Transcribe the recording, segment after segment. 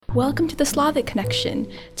Welcome to the Slavic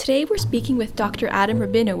Connection. Today we're speaking with Dr. Adam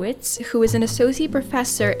Rabinowitz, who is an associate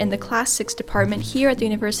professor in the Classics department here at the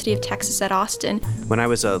University of Texas at Austin. When I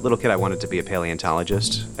was a little kid, I wanted to be a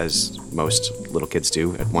paleontologist, as most little kids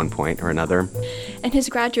do at one point or another. And his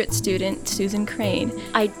graduate student, Susan Crane.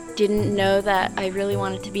 I didn't know that I really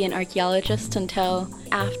wanted to be an archaeologist until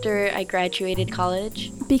after I graduated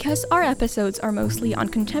college. Because our episodes are mostly on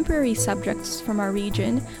contemporary subjects from our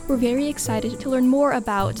region, we're very excited to learn more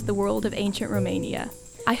about the world of ancient Romania.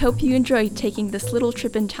 I hope you enjoyed taking this little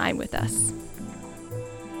trip in time with us.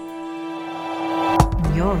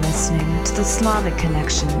 You're listening to the Slavic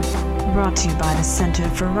Connection, brought to you by the Center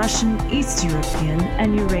for Russian, East European,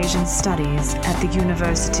 and Eurasian Studies at the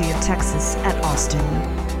University of Texas at Austin.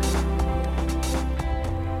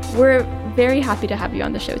 We're very happy to have you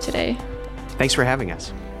on the show today. Thanks for having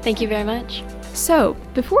us. Thank you very much. So,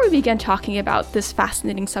 before we begin talking about this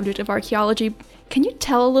fascinating subject of archaeology, can you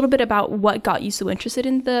tell a little bit about what got you so interested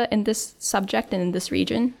in this subject and in this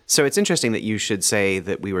region? So it's interesting that you should say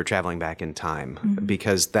that we were traveling back in time,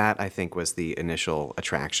 because that, I think, was the initial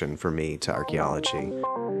attraction for me to archaeology.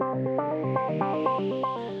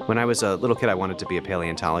 When I was a little kid, I wanted to be a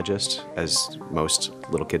paleontologist, as most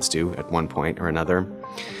little kids do at one point or another.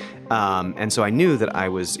 And so I knew that I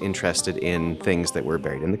was interested in things that were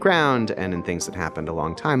buried in the ground and in things that happened a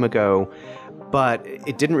long time ago. But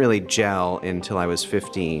it didn't really gel until I was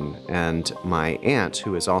 15, and my aunt,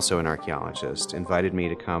 who is also an archaeologist, invited me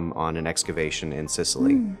to come on an excavation in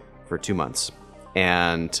Sicily for 2 months.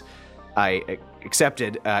 And I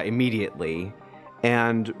accepted immediately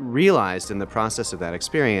and realized in the process of that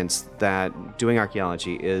experience that doing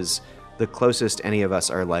archaeology is the closest any of us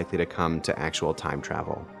are likely to come to actual time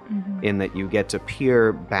travel, in that you get to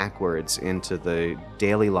peer backwards into the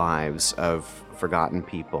daily lives of forgotten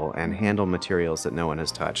people and handle materials that no one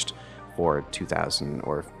has touched for 2,000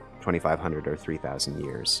 or 2,500 or 3,000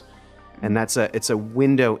 years. And it's a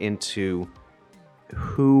window into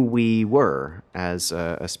who we were as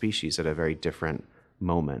a species at a very different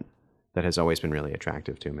moment that has always been really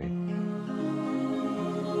attractive to me.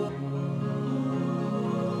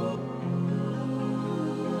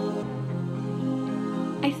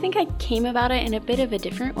 I think I came about it in a bit of a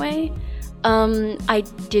different way. I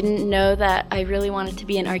didn't know that I really wanted to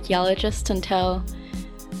be an archaeologist until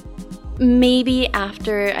maybe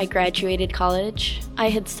after I graduated college. I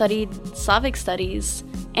had studied Slavic studies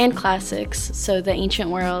and classics, so the ancient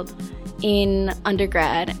world, in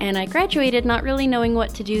undergrad, and I graduated not really knowing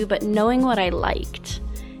what to do, but knowing what I liked.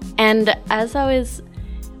 And as I was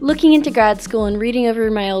looking into grad school and reading over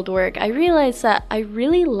my old work, I realized that I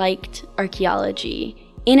really liked archaeology,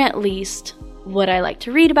 in at least what I like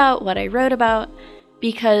to read about, what I wrote about,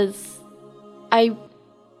 because I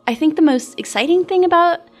think the most exciting thing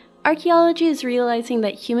about archaeology is realizing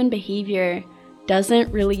that human behavior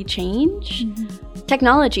doesn't really change.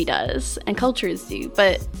 Technology does, and cultures do,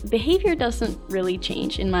 but behavior doesn't really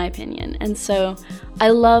change, in my opinion. And so I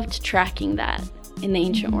loved tracking that in the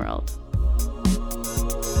ancient world.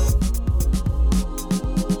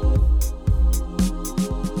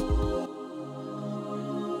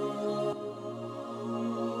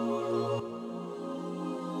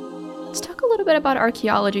 A little bit about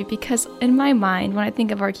archaeology, because in my mind, when I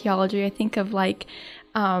think of archaeology, I think of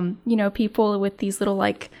people with these little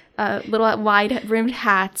wide-rimmed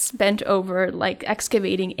hats bent over,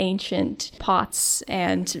 excavating ancient pots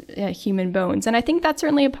and human bones. And I think that's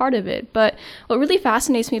certainly a part of it. But what really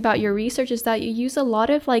fascinates me about your research is that you use a lot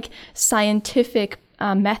of scientific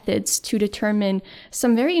methods to determine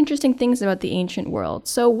some very interesting things about the ancient world.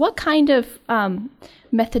 So what kind of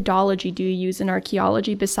methodology do you use in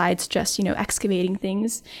archaeology besides just, excavating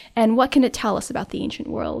things? And what can it tell us about the ancient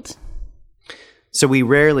world? So we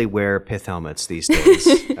rarely wear pith helmets these days.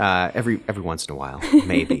 Every once in a while,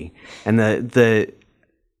 maybe. And the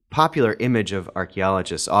popular image of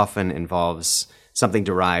archaeologists often involves something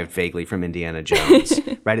derived vaguely from Indiana Jones,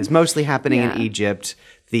 right? It's mostly happening in Egypt.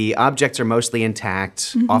 The objects are mostly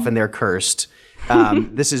intact. Often they're cursed.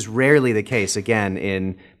 This is rarely the case, again,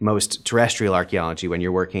 in most terrestrial archaeology when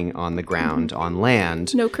you're working on the ground, on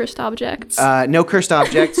land. No cursed objects. No cursed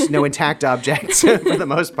objects, no intact objects for the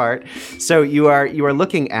most part. So you are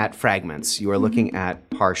looking at fragments. You are looking at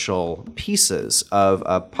partial pieces of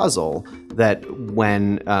a puzzle that,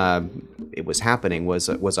 when it was happening, was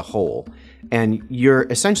a whole. And you're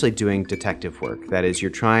essentially doing detective work. That is, you're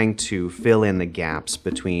trying to fill in the gaps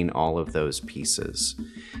between all of those pieces.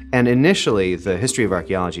 And initially, the history of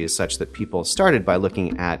archaeology is such that people started by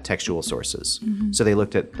looking at textual sources. So they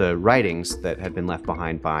looked at the writings that had been left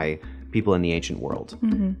behind by people in the ancient world,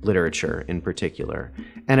 literature in particular.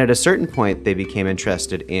 And at a certain point, they became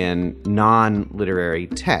interested in non-literary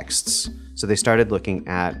texts. So they started looking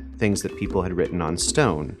at things that people had written on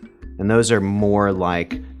stone. And those are more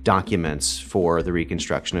like documents for the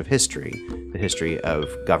reconstruction of history, the history of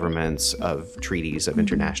governments, of treaties, of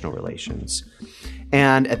international relations.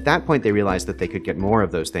 And at that point, they realized that they could get more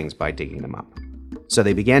of those things by digging them up. So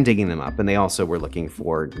they began digging them up, and they also were looking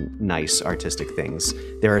for nice artistic things.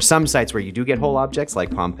 There are some sites where you do get whole objects, like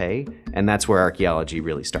Pompeii, and that's where archaeology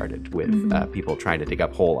really started, with people trying to dig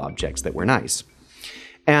up whole objects that were nice.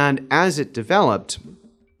 And as it developed,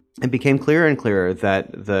 it became clearer and clearer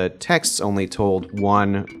that the texts only told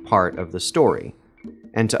one part of the story.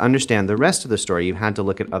 And to understand the rest of the story, you had to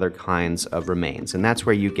look at other kinds of remains. And that's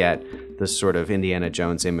where you get this sort of Indiana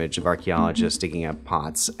Jones image of archaeologists digging up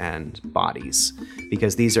pots and bodies,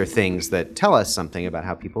 because these are things that tell us something about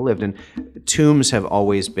how people lived. And tombs have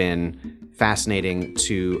always been fascinating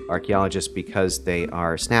to archaeologists because they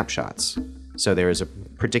are snapshots. So there is a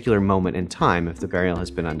particular moment in time, if the burial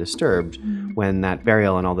has been undisturbed, when that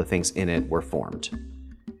burial and all the things in it were formed.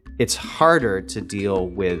 It's harder to deal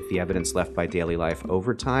with the evidence left by daily life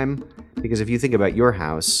over time, because if you think about your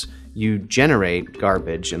house, you generate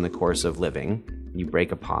garbage in the course of living. You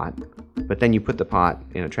break a pot, but then you put the pot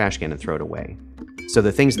in a trash can and throw it away. So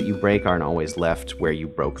the things that you break aren't always left where you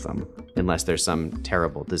broke them, unless there's some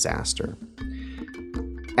terrible disaster.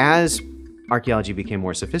 As archaeology became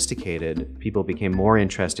more sophisticated, people became more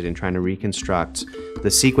interested in trying to reconstruct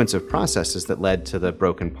the sequence of processes that led to the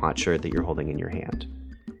broken potsherd that you're holding in your hand.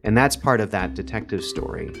 And that's part of that detective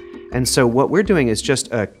story. And so what we're doing is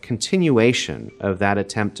just a continuation of that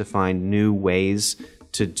attempt to find new ways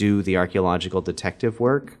to do the archaeological detective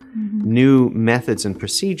work. New methods and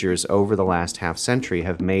procedures over the last half century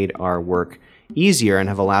have made our work easier and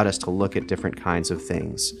have allowed us to look at different kinds of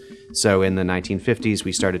things. So in the 1950s,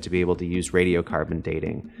 we started to be able to use radiocarbon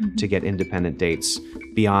dating to get independent dates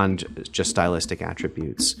beyond just stylistic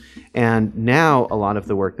attributes. And now a lot of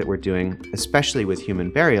the work that we're doing, especially with human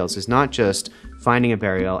burials, is not just finding a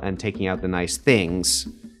burial and taking out the nice things,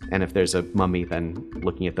 and if there's a mummy, then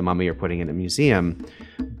looking at the mummy or putting it in a museum,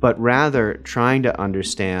 but rather trying to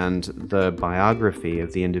understand the biography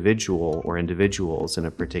of the individual or individuals in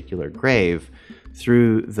a particular grave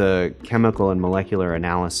through the chemical and molecular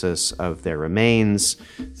analysis of their remains,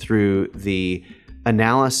 through the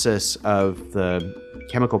analysis of the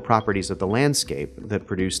chemical properties of the landscape that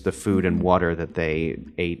produced the food and water that they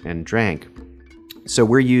ate and drank. So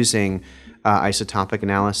we're using isotopic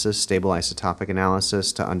analysis, stable isotopic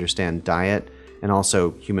analysis, to understand diet and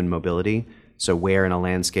also human mobility. So where in a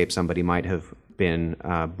landscape somebody might have been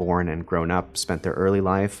born and grown up, spent their early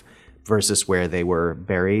life, versus where they were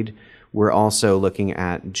buried. We're also looking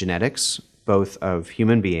at genetics, both of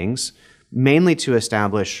human beings, mainly to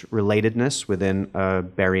establish relatedness within a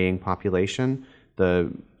burying population.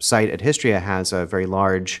 The site at Histria has a very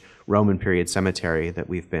large Roman period cemetery that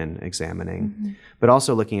we've been examining, but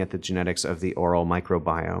also looking at the genetics of the oral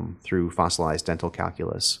microbiome through fossilized dental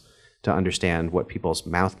calculus to understand what people's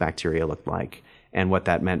mouth bacteria looked like and what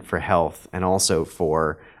that meant for health and also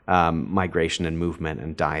for migration and movement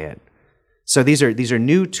and diet. So these are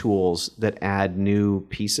new tools that add new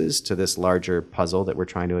pieces to this larger puzzle that we're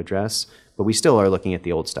trying to address, but we still are looking at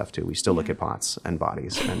the old stuff too. We still look at pots and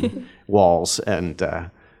bodies and walls and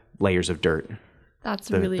layers of dirt. That's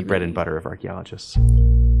the bread and butter of archaeologists.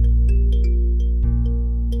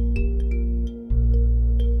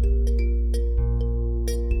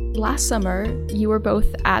 Last summer, you were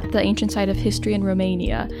both at the Ancient Site of History in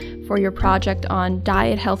Romania for your project on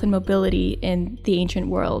diet, health, and mobility in the ancient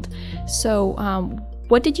world. So,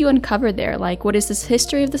 what did you uncover there? Like, what is this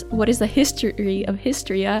history of this? What is the history of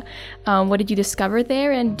Histria? What did you discover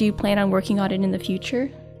there, and do you plan on working on it in the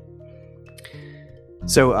future?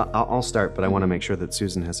 So I'll start, but I want to make sure that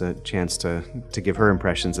Susan has a chance to give her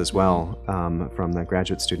impressions as well from the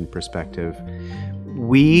graduate student perspective.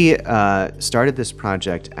 We started this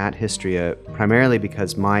project at Histria primarily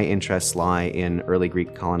because my interests lie in early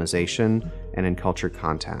Greek colonization and in culture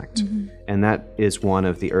contact. And that is one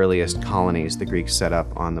of the earliest colonies the Greeks set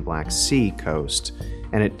up on the Black Sea coast.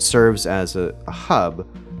 And it serves as a hub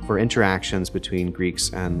for interactions between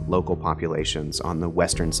Greeks and local populations on the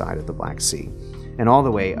western side of the Black Sea, and all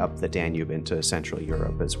the way up the Danube into Central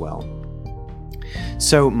Europe as well.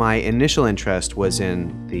 So my initial interest was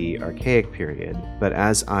in the Archaic period, but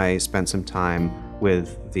as I spent some time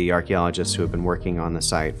with the archaeologists who have been working on the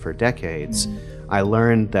site for decades, I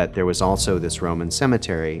learned that there was also this Roman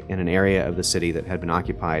cemetery in an area of the city that had been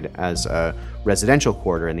occupied as a residential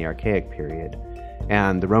quarter in the Archaic period.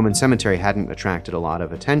 And the Roman cemetery hadn't attracted a lot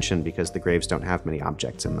of attention because the graves don't have many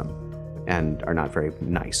objects in them and are not very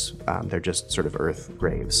nice. They're just sort of earth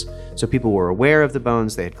graves. So people were aware of the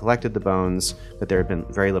bones, they had collected the bones, but there had been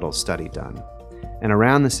very little study done. And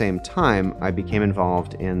around the same time, I became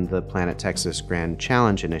involved in the Planet Texas Grand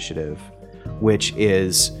Challenge Initiative, which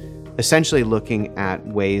is essentially looking at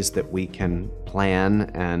ways that we can plan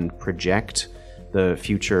and project the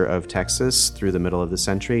future of Texas through the middle of the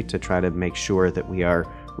century to try to make sure that we are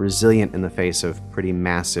resilient in the face of pretty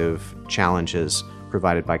massive challenges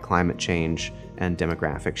provided by climate change and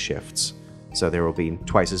demographic shifts. So there will be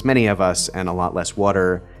twice as many of us and a lot less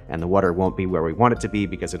water, and the water won't be where we want it to be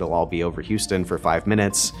because it'll all be over Houston for 5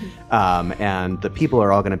 minutes. And the people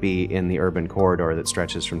are all going to be in the urban corridor that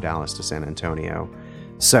stretches from Dallas to San Antonio.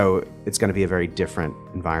 So it's going to be a very different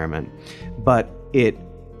environment. But it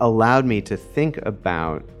allowed me to think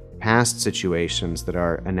about past situations that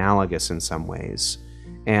are analogous in some ways.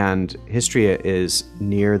 And Histria is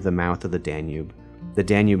near the mouth of the Danube. The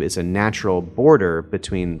Danube is a natural border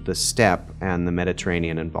between the steppe and the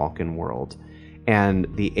Mediterranean and Balkan world. And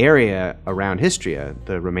the area around Histria,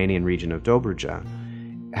 the Romanian region of Dobruja,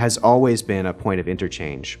 has always been a point of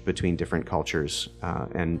interchange between different cultures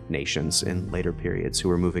and nations in later periods who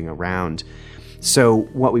were moving around. So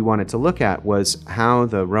what we wanted to look at was how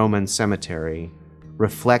the Roman cemetery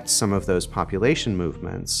reflects some of those population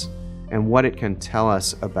movements and what it can tell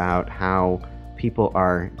us about how people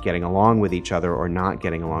are getting along with each other or not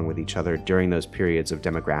getting along with each other during those periods of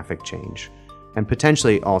demographic change, and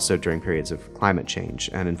potentially also during periods of climate change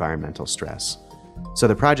and environmental stress. So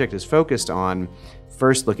the project is focused on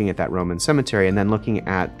first looking at that Roman cemetery and then looking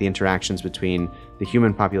at the interactions between the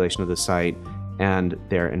human population of the site and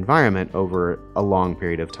their environment over a long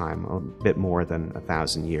period of time, a bit more than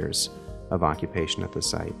 1,000 years of occupation at the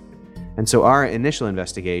site. And so our initial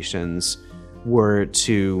investigations were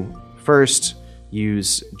to first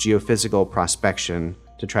use geophysical prospection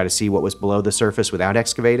to try to see what was below the surface without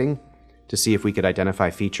excavating, to see if we could identify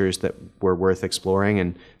features that were worth exploring,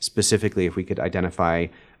 and specifically if we could identify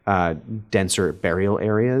denser burial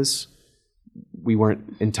areas. We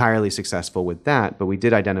weren't entirely successful with that, but we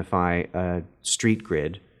did identify a street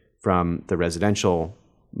grid from the residential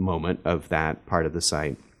moment of that part of the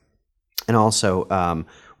site. And also,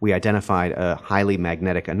 we identified a highly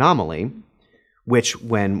magnetic anomaly, which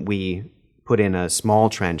when we put in a small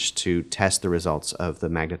trench to test the results of the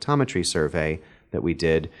magnetometry survey that we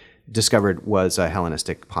did, discovered was a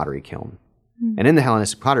Hellenistic pottery kiln. And in the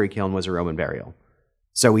Hellenistic pottery kiln was a Roman burial.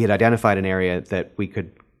 So we had identified an area that we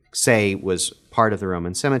could say was part of the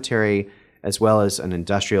Roman cemetery, as well as an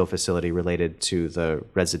industrial facility related to the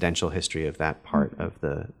residential history of that part of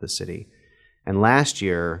the city. And last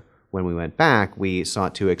year, when we went back, we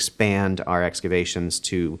sought to expand our excavations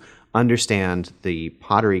to understand the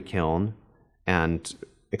pottery kiln and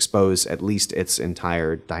expose at least its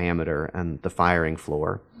entire diameter and the firing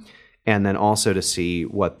floor, and then also to see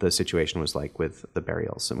what the situation was like with the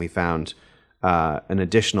burials. And we found an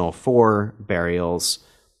additional 4 burials,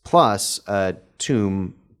 plus a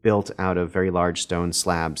tomb built out of very large stone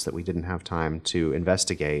slabs that we didn't have time to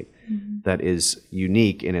investigate, that is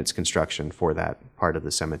unique in its construction for that part of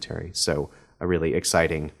the cemetery. So a really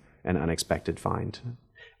exciting and unexpected find,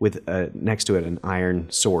 with next to it an iron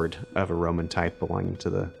sword of a Roman type belonging to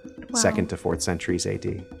the 2nd to 4th centuries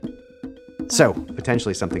AD. So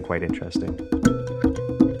potentially something quite interesting.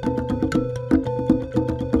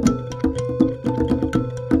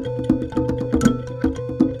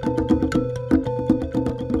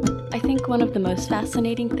 One of the most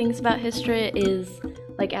fascinating things about history is,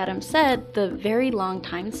 like Adam said, the very long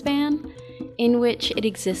time span in which it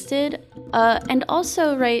existed. And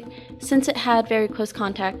also, right, since it had very close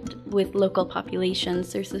contact with local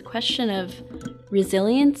populations, there's the question of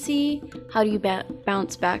resiliency. How do you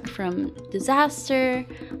bounce back from disaster?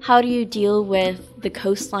 How do you deal with the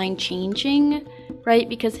coastline changing, right?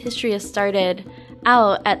 Because history has started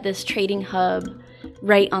out at this trading hub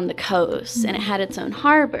right on the coast, and it had its own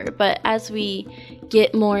harbor. But as we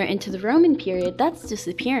get more into the Roman period, that's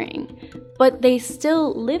disappearing. But they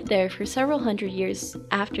still lived there for several hundred years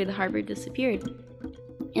after the harbor disappeared.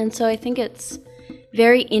 And so I think it's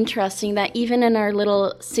very interesting that even in our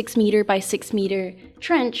little 6 meter by 6 meter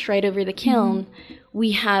trench right over the kiln,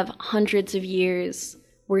 we have hundreds of years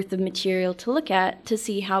worth of material to look at to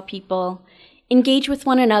see how people engage with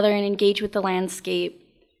one another and engage with the landscape.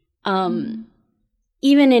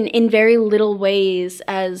 Even in very little ways,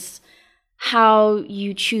 as how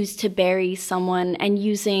you choose to bury someone, and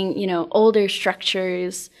using, older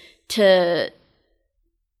structures to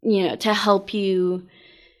help you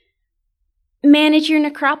manage your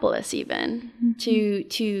necropolis, even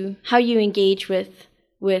to how you engage with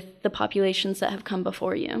the populations that have come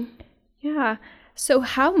before you. Yeah. So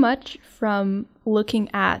how much from looking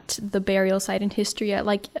at the burial site and history,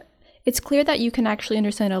 it's clear that you can actually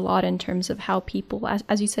understand a lot in terms of how people,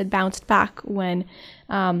 as you said, bounced back when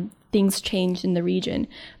things changed in the region.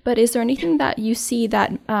 But is there anything that you see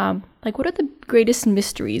that, what are the greatest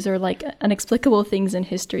mysteries or inexplicable things in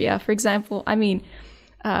history? For example,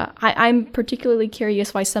 I'm particularly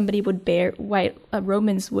curious why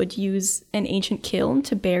Romans would use an ancient kiln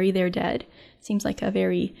to bury their dead. Seems like a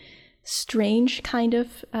very strange kind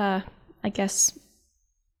of,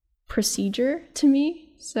 procedure to me.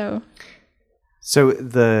 So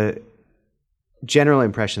the general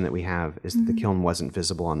impression that we have is that the kiln wasn't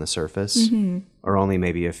visible on the surface, or only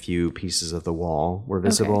maybe a few pieces of the wall were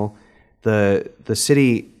visible. Okay. The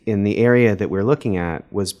city in the area that we're looking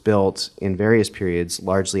at was built in various periods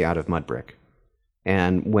largely out of mud brick.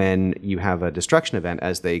 And when you have a destruction event,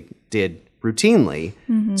 as they did routinely,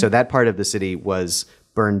 so that part of the city was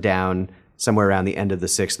burned down somewhere around the end of the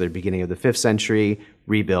 6th or the beginning of the 5th century,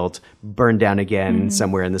 rebuilt, burned down again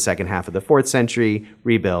somewhere in the second half of the 4th century,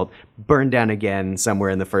 rebuilt, burned down again somewhere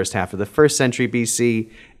in the first half of the 1st century BC,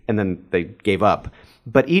 and then they gave up.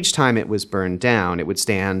 But each time it was burned down, it would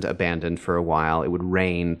stand abandoned for a while. It would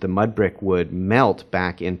rain. The mud brick would melt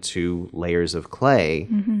back into layers of clay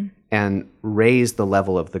and raise the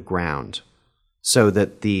level of the ground, so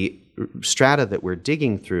that the strata that we're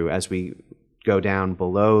digging through as we go down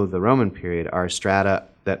below the Roman period are strata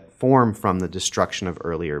that form from the destruction of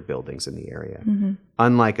earlier buildings in the area.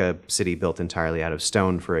 Unlike a city built entirely out of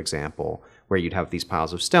stone, for example, where you'd have these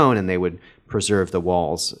piles of stone and they would preserve the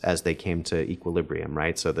walls as they came to equilibrium,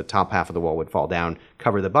 right? So the top half of the wall would fall down,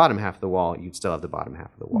 cover the bottom half of the wall, you'd still have the bottom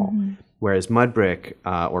half of the wall. Whereas mud brick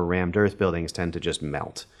or rammed earth buildings tend to just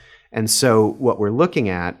melt. And so what we're looking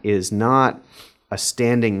at is not a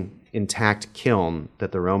standing intact kiln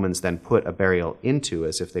that the Romans then put a burial into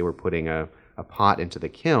as if they were putting a pot into the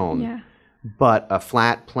kiln, but a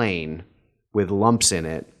flat plain with lumps in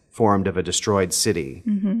it formed of a destroyed city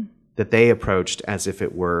that they approached as if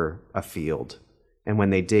it were a field. And when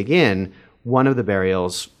they dig in, one of the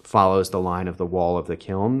burials follows the line of the wall of the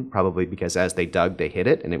kiln, probably because as they dug, they hit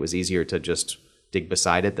it, and it was easier to just dig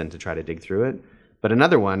beside it than to try to dig through it. But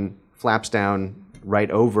another one flaps down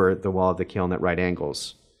right over the wall of the kiln at right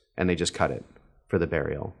angles, and they just cut it for the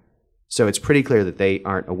burial. So it's pretty clear that they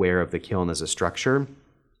aren't aware of the kiln as a structure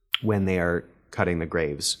when they are cutting the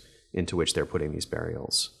graves into which they're putting these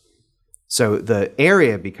burials. So the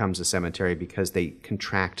area becomes a cemetery because they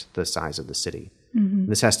contract the size of the city.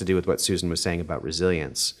 This has to do with what Susan was saying about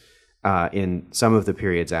resilience. In some of the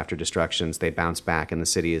periods after destructions, they bounce back and the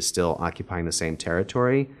city is still occupying the same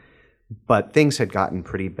territory. But things had gotten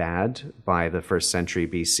pretty bad by the 1st century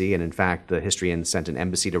BC. And in fact, the historian sent an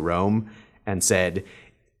embassy to Rome and said,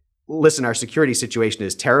 listen, our security situation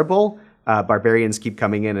is terrible. Barbarians keep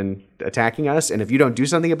coming in and attacking us. And if you don't do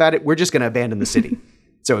something about it, we're just going to abandon the city.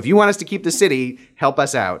 So if you want us to keep the city, help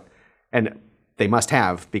us out. And they must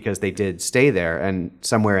have, because they did stay there. And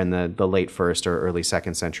somewhere in the late 1st or early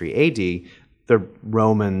 2nd century AD, the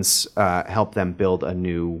Romans helped them build a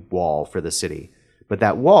new wall for the city. But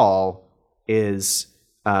that wall is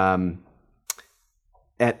at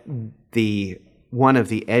one of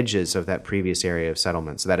the edges of that previous area of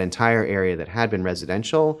settlement. So that entire area that had been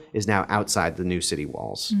residential is now outside the new city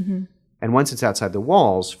walls. And once it's outside the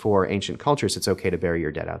walls, for ancient cultures, it's okay to bury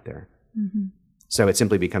your dead out there. So it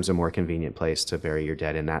simply becomes a more convenient place to bury your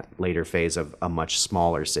dead in that later phase of a much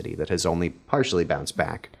smaller city that has only partially bounced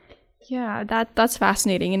back. Yeah, that's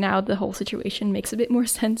fascinating. And now the whole situation makes a bit more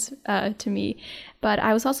sense to me. But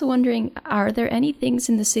I was also wondering, are there any things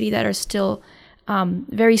in the city that are still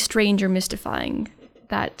very strange or mystifying,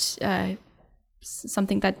 that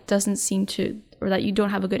something that doesn't seem to, or that you don't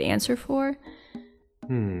have a good answer for?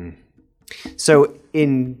 So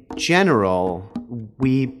in general,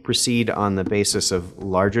 we proceed on the basis of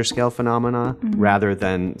larger scale phenomena rather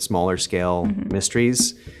than smaller scale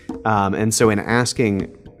mysteries. And so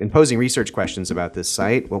in posing research questions about this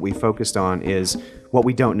site, what we focused on is what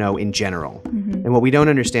we don't know in general. And what we don't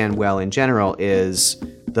understand well in general is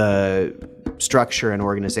the structure and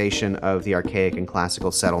organization of the archaic and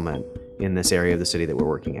classical settlement in this area of the city that we're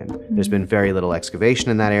working in. There's been very little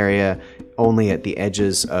excavation in that area, only at the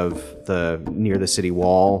edges of near the city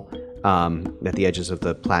wall, at the edges of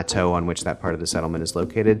the plateau on which that part of the settlement is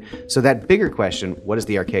located. So that bigger question, what does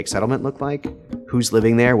the archaic settlement look like? Who's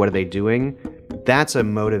living there? What are they doing? That's a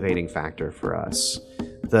motivating factor for us.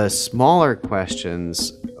 The smaller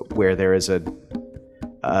questions where there is an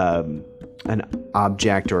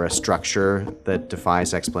object or a structure that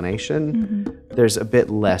defies explanation. There's a bit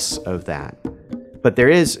less of that. But there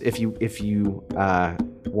is, if you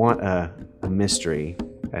want a mystery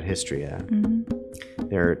at Histria,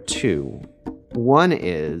 there are two. One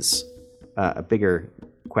is a bigger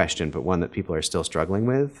question, but one that people are still struggling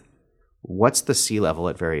with. What's the sea level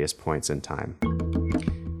at various points in time?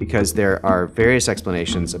 Because there are various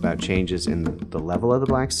explanations about changes in the level of the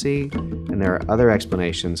Black Sea, and there are other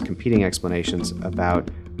explanations, competing explanations, about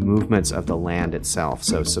movements of the land itself,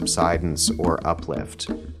 so subsidence or uplift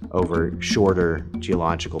over shorter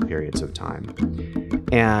geological periods of time.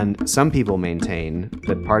 And some people maintain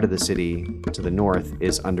that part of the city to the north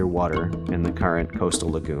is underwater in the current coastal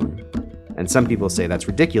lagoon. And some people say that's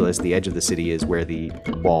ridiculous. The edge of the city is where the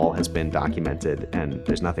wall has been documented and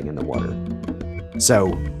there's nothing in the water.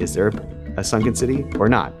 So is there a sunken city or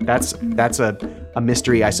not? That's a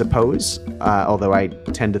mystery, I suppose, although I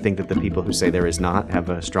tend to think that the people who say there is not have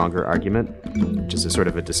a stronger argument, which is a sort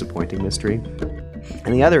of a disappointing mystery.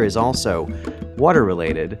 And the other is also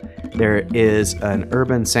water-related. There is an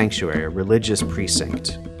urban sanctuary, a religious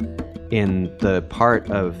precinct, in the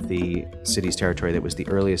part of the city's territory that was the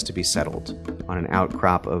earliest to be settled on an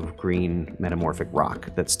outcrop of green metamorphic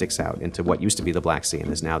rock that sticks out into what used to be the Black Sea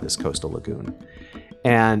and is now this coastal lagoon.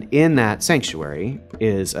 And in that sanctuary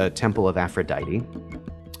is a temple of Aphrodite,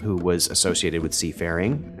 who was associated with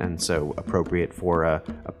seafaring, and so appropriate for a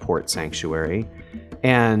port sanctuary,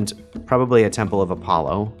 and probably a temple of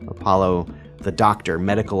Apollo. Apollo, the doctor,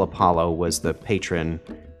 medical Apollo, was the patron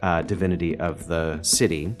divinity of the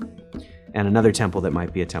city, and another temple that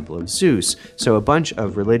might be a temple of Zeus. So a bunch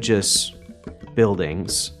of religious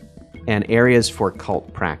buildings and areas for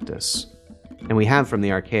cult practice. And we have from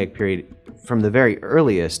the Archaic period, from the very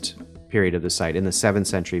earliest period of the site, in the 7th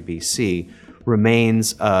century BC,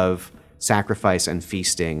 remains of sacrifice and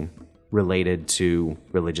feasting related to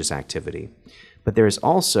religious activity. But there is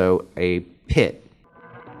also a pit.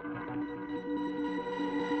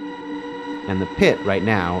 And the pit right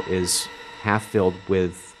now is half filled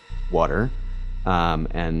with water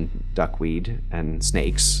and duckweed and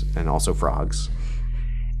snakes and also frogs.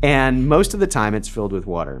 And most of the time it's filled with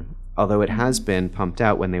water, although it has been pumped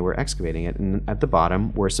out when they were excavating it. And at the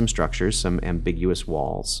bottom were some structures, some ambiguous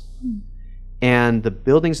walls. And the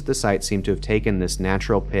buildings at the site seem to have taken this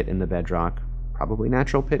natural pit in the bedrock, probably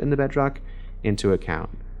natural pit in the bedrock, into account.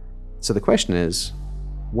 So the question is,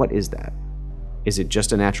 what is that? Is it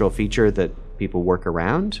just a natural feature that people work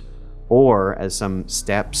around? Or, as some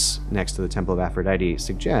steps next to the Temple of Aphrodite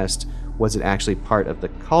suggest, was it actually part of the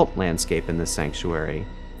cult landscape in this sanctuary?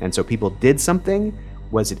 And so people did something?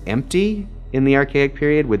 Was it empty in the Archaic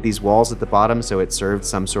period with these walls at the bottom, so it served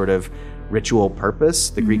some sort of ritual purpose?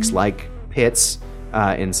 The Greeks like pits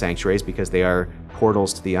in sanctuaries because they are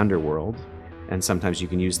portals to the underworld, and sometimes you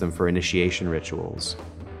can use them for initiation rituals.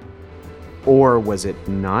 Or was it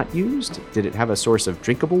not used? Did it have a source of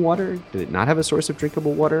drinkable water? Did it not have a source of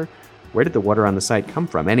drinkable water? Where did the water on the site come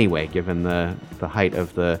from anyway, given the height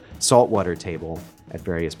of the saltwater table at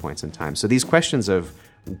various points in time? So these questions of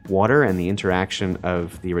water and the interaction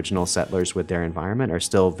of the original settlers with their environment are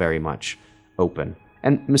still very much open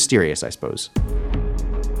and mysterious, I suppose.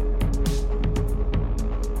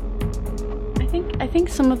 I think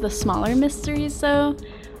some of the smaller mysteries, though,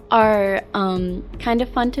 are kind of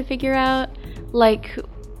fun to figure out. Like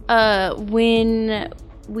when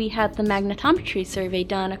we had the magnetometry survey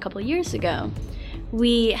done a couple years ago,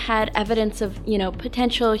 we had evidence of,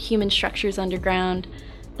 potential human structures underground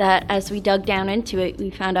that, as we dug down into it, we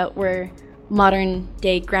found out were modern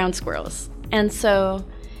day ground squirrels. And so,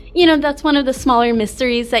 that's one of the smaller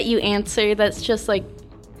mysteries that you answer that's just like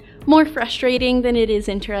more frustrating than it is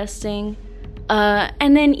interesting.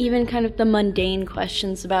 And then even kind of the mundane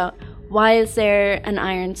questions about, why is there an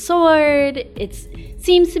iron sword? It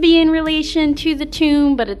seems to be in relation to the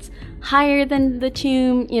tomb, but it's higher than the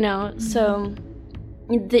tomb, so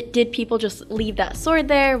did people just leave that sword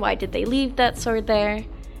there? Why did they leave that sword there?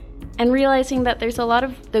 And realizing that there's a lot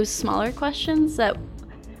of those smaller questions that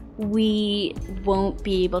we won't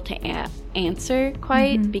be able to answer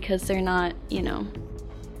quite because they're not,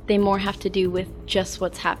 they more have to do with just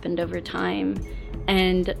what's happened over time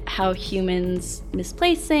and how humans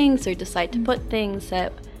misplace things or decide to put things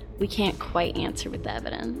that we can't quite answer with the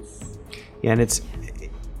evidence. Yeah, and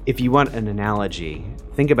if you want an analogy,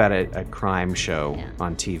 think about a crime show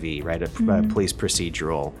on TV, right? A police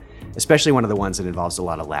procedural, especially one of the ones that involves a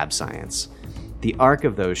lot of lab science. The arc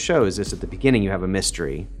of those shows is at the beginning you have a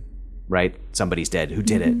mystery, right? Somebody's dead. Who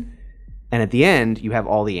did it? And at the end, you have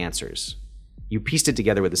all the answers. you pieced it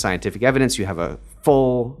together with the scientific evidence. You have a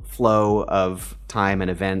full flow of time and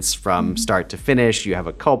events from start to finish. You have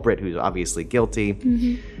a culprit who's obviously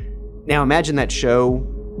guilty. Now imagine that show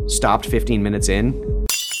stopped 15 minutes in.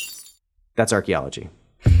 That's archaeology.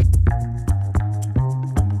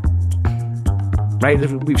 Right?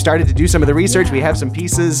 We've started to do some of the research. We have some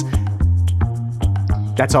pieces.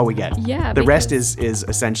 That's all we get. Yeah. The rest is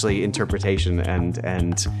essentially interpretation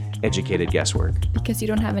and educated guesswork. Because you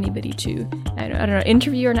don't have anybody to, I don't know,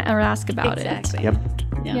 interview or ask about Exactly. it.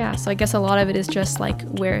 Yep. Yeah, so I guess a lot of it is just like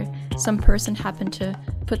where some person happened to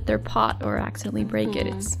put their pot or accidentally break it.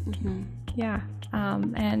 It's yeah.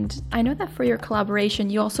 And I know that for your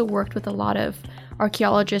collaboration, you also worked with a lot of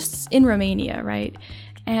archaeologists in Romania, right?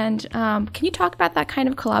 And can you talk about that kind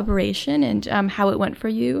of collaboration and how it went for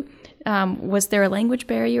you? Was there a language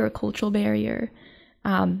barrier, a cultural barrier?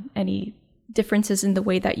 Any differences in the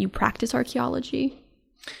way that you practice archaeology?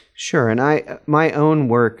 Sure, and my own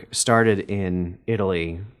work started in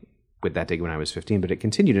Italy with that dig when I was 15, but it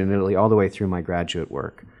continued in Italy all the way through my graduate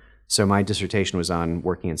work. So my dissertation was on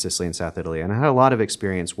working in Sicily and South Italy, and I had a lot of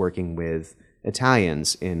experience working with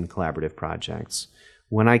Italians in collaborative projects.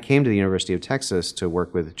 When I came to the University of Texas to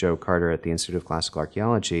work with Joe Carter at the Institute of Classical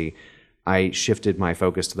Archaeology, I shifted my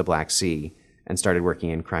focus to the Black Sea and started working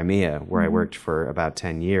in Crimea, where I worked for about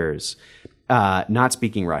 10 years. Not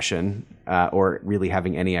speaking Russian or really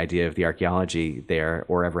having any idea of the archaeology there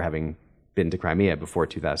or ever having been to Crimea before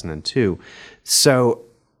 2002. So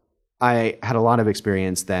I had a lot of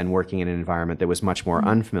experience then working in an environment that was much more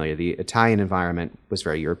unfamiliar. The Italian environment was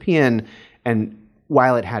very European, and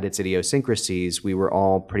while it had its idiosyncrasies, we were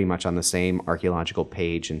all pretty much on the same archaeological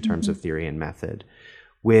page in terms of theory and method.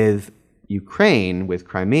 With Ukraine, with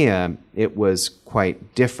Crimea, it was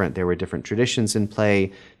quite different. There were different traditions in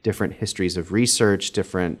play, different histories of research,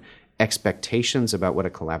 different expectations about what a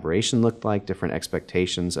collaboration looked like, different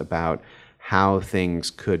expectations about how things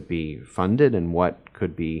could be funded and what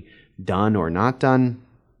could be done or not done.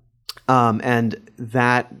 And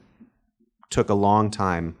that took a long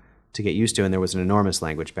time to get used to, and there was an enormous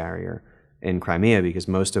language barrier in Crimea because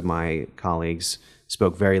most of my colleagues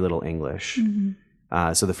spoke very little English.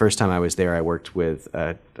 So the first time I was there, I worked with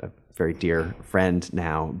a very dear friend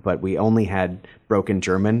now, but we only had broken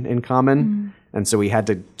German in common. And so we had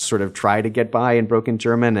to sort of try to get by in broken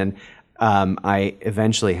German. And I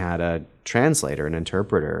eventually had a translator, an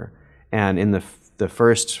interpreter. And in the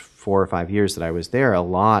first 4 or 5 years that I was there,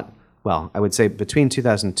 I would say between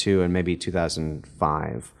 2002 and maybe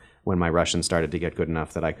 2005, when my Russian started to get good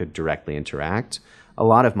enough that I could directly interact, a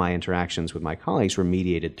lot of my interactions with my colleagues were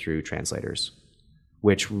mediated through translators,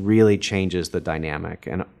 which really changes the dynamic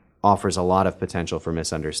and offers a lot of potential for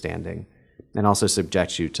misunderstanding and also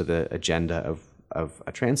subjects you to the agenda of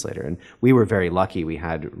a translator. And we were very lucky. We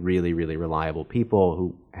had really, really reliable people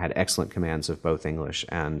who had excellent commands of both English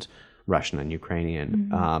and Russian and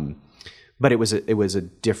Ukrainian. But it was a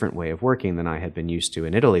different way of working than I had been used to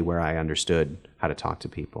in Italy, where I understood how to talk to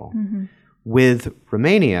people. With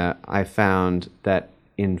Romania, I found that,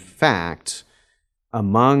 in fact,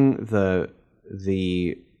 among the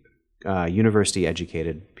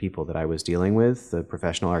university-educated people that I was dealing with, the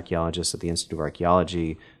professional archaeologists at the Institute of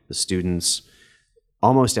Archaeology, the students,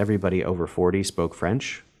 almost everybody over 40 spoke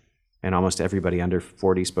French, and almost everybody under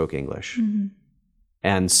 40 spoke English.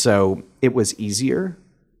 And so it was easier,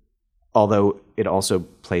 although it also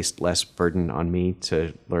placed less burden on me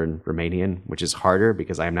to learn Romanian, which is harder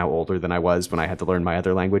because I am now older than I was when I had to learn my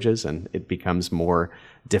other languages, and it becomes more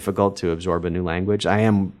difficult to absorb a new language. I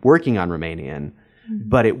am working on Romanian,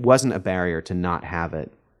 but it wasn't a barrier to not have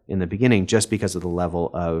it in the beginning just because of the level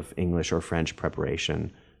of English or French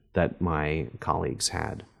preparation that my colleagues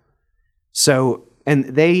had. So, and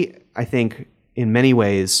they, I think, in many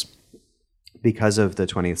ways, because of the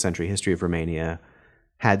 20th century history of Romania,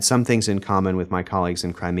 had some things in common with my colleagues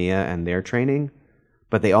in Crimea and their training,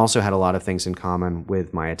 but they also had a lot of things in common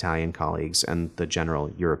with my Italian colleagues and the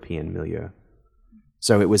general European milieu.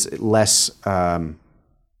 So it was less,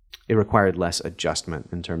 it required less adjustment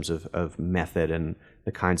in terms of method and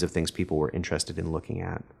the kinds of things people were interested in looking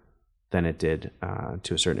at than it did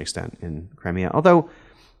to a certain extent in Crimea. Although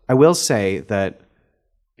I will say that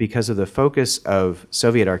because of the focus of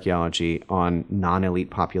Soviet archaeology on non-elite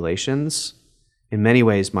populations, in many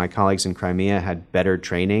ways, my colleagues in Crimea had better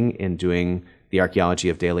training in doing the archaeology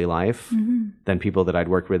of daily life than people that I'd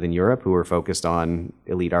worked with in Europe who were focused on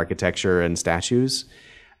elite architecture and statues.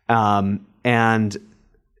 And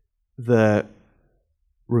the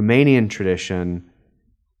Romanian tradition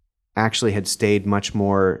actually had stayed much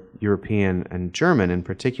more European and German in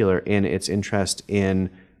particular in its interest in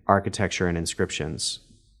architecture and inscriptions.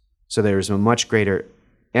 So there was a much greater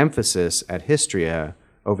emphasis at Histria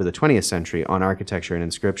over the 20th century on architecture and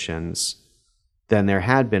inscriptions than there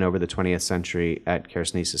had been over the 20th century at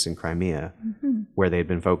Kersnesis in Crimea, where they'd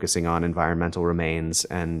been focusing on environmental remains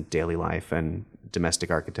and daily life and domestic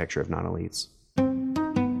architecture of non-elites.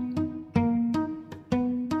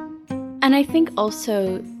 And I think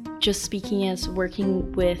also, just speaking as working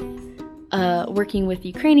with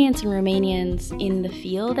Ukrainians and Romanians in the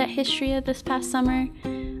field at Histria this past summer,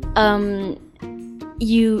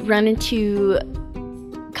 you run into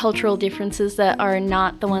cultural differences that are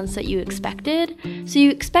not the ones that you expected. So you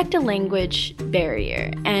expect a language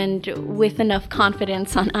barrier, and with enough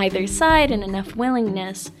confidence on either side and enough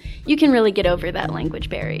willingness, you can really get over that language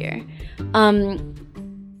barrier.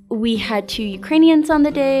 We had 2 Ukrainians on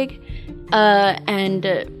the dig,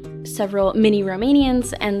 and several mini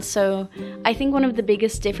Romanians, and so I think one of the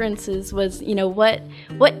biggest differences was,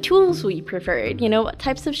 what tools we preferred, what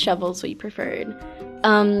types of shovels we preferred.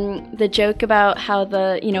 The joke about how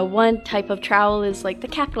the, one type of trowel is like the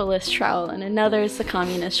capitalist trowel and another is the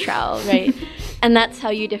communist trowel, right? And that's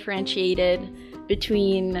how you differentiated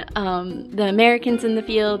between the Americans in the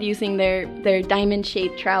field using their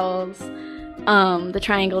diamond-shaped trowels, the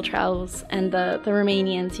triangle trowels, and the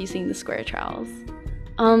Romanians using the square trowels.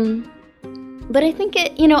 But I think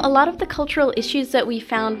a lot of the cultural issues that we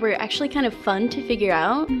found were actually kind of fun to figure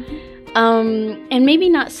out. And maybe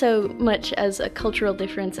not so much as a cultural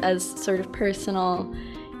difference as sort of personal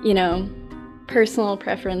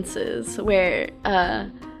preferences where,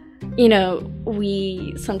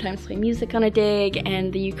 we sometimes play music on a dig,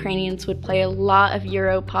 and the Ukrainians would play a lot of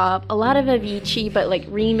Europop, a lot of Avicii, but like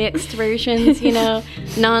remixed versions,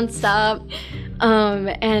 nonstop.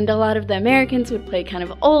 And a lot of the Americans would play kind of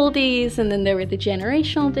oldies, and then there were the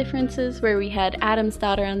generational differences where we had Adam's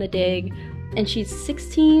daughter on the dig, and she's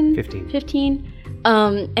 15.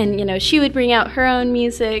 And, she would bring out her own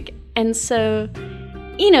music. And so,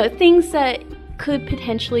 things that could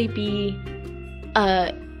potentially be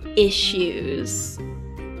issues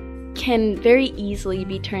can very easily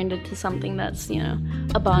be turned into something that's,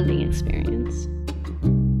 a bonding experience.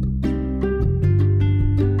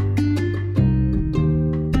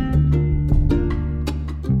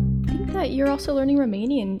 You're also learning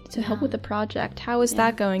Romanian to help with the project. How is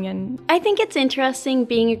that going? And I think it's interesting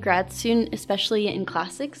being a grad student, especially in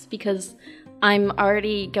classics, because I'm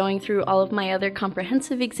already going through all of my other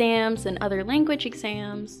comprehensive exams and other language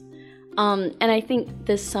exams. And I think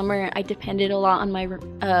this summer I depended a lot on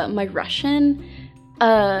my Russian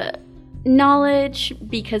knowledge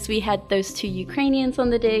because we had those 2 Ukrainians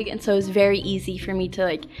on the dig, and so it was very easy for me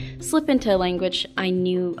to slip into a language I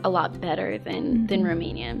knew a lot better than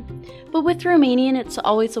Romanian. But with Romanian, it's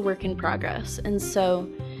always a work in progress, and so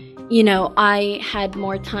I had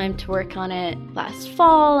more time to work on it last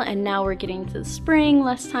fall, and now we're getting to the spring,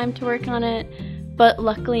 less time to work on it. But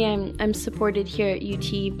luckily, I'm supported here at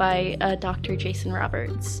UT by Dr. Jason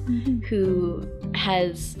Roberts, who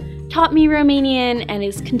has taught me Romanian and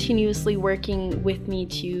is continuously working with me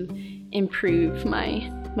to improve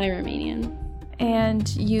my Romanian. And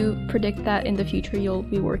you predict that in the future you'll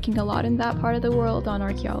be working a lot in that part of the world on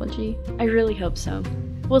archaeology? I really hope so.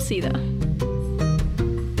 We'll see, though.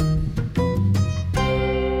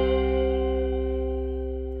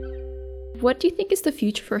 What do you think is the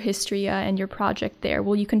future for Histria and your project there?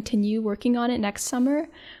 Will you continue working on it next summer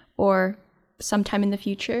or sometime in the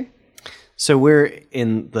future? So we're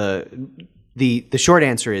in the short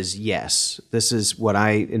answer is yes. This is what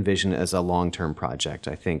I envision as a long-term project.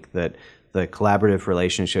 I think that the collaborative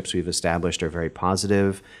relationships we've established are very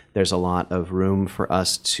positive. There's a lot of room for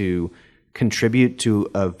us to contribute to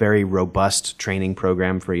a very robust training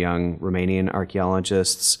program for young Romanian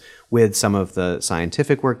archaeologists with some of the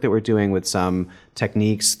scientific work that we're doing, with some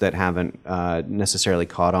techniques that haven't necessarily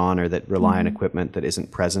caught on or that rely on equipment that isn't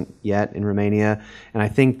present yet in Romania. And I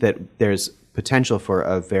think that there's potential for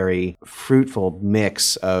a very fruitful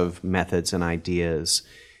mix of methods and ideas.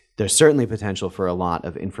 There's certainly potential for a lot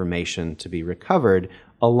of information to be recovered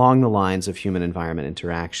along the lines of human-environment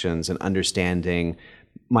interactions and understanding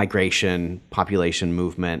migration, population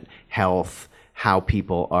movement, health, how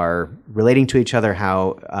people are relating to each other,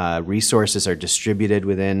 how resources are distributed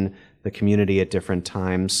within the community at different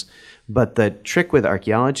times. But the trick with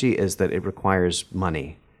archaeology is that it requires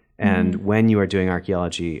money. And when you are doing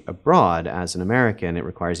archaeology abroad as an American, it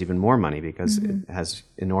requires even more money because it has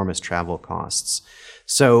enormous travel costs.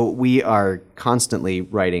 So we are constantly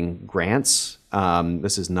writing grants.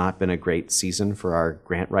 This has not been a great season for our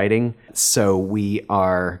grant writing. So we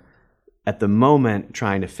are, at the moment,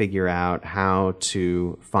 trying to figure out how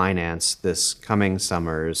to finance this coming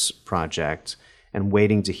summer's project and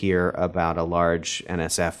waiting to hear about a large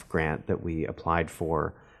NSF grant that we applied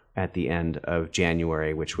for at the end of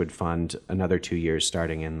January, which would fund another 2 years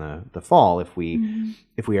starting in the fall if we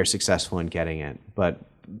are successful in getting it. But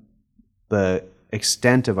the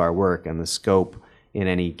extent of our work and the scope in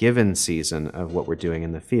any given season of what we're doing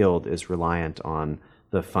in the field is reliant on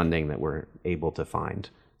the funding that we're able to find.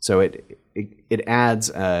 So it adds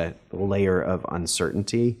a layer of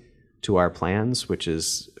uncertainty to our plans, which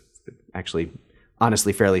is actually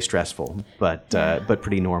honestly fairly stressful, but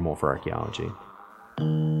pretty normal for archaeology.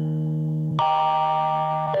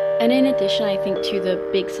 And in addition, I think to the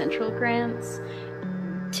big central grants,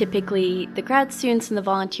 typically the grad students and the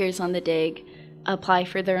volunteers on the dig apply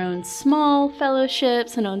for their own small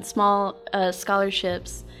fellowships and own small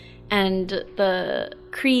scholarships. And the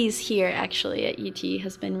CREES here actually at UT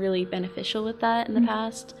has been really beneficial with that in the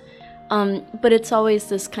past. But it's always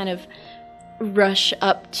this kind of rush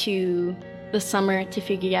up to the summer to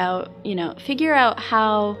figure out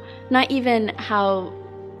how, not even how,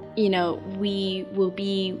 we will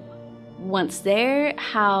be once there,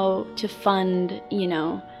 how to fund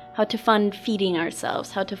feeding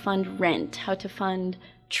ourselves, how to fund rent, how to fund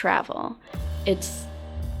travel. It's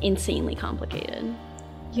insanely complicated.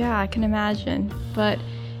 Yeah, I can imagine. But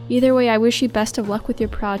either way, I wish you best of luck with your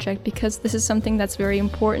project, because this is something that's very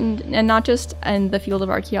important, and not just in the field of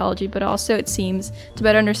archaeology, but also, it seems, to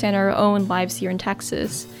better understand our own lives here in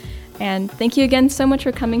Texas. And thank you again so much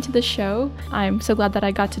for coming to the show. I'm so glad that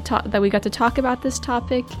we got to talk about this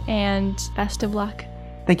topic, and best of luck.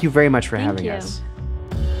 Thank you very much for having us.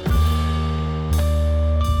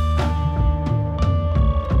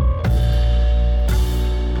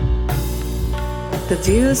 The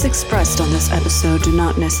views expressed on this episode do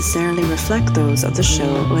not necessarily reflect those of the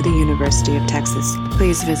show or the University of Texas.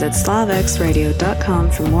 Please visit slavexradio.com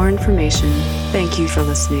for more information. Thank you for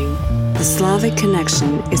listening. The Slavic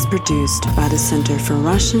Connection is produced by the Center for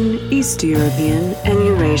Russian, East European, and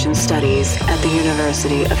Eurasian Studies at the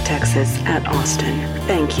University of Texas at Austin.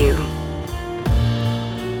 Thank you.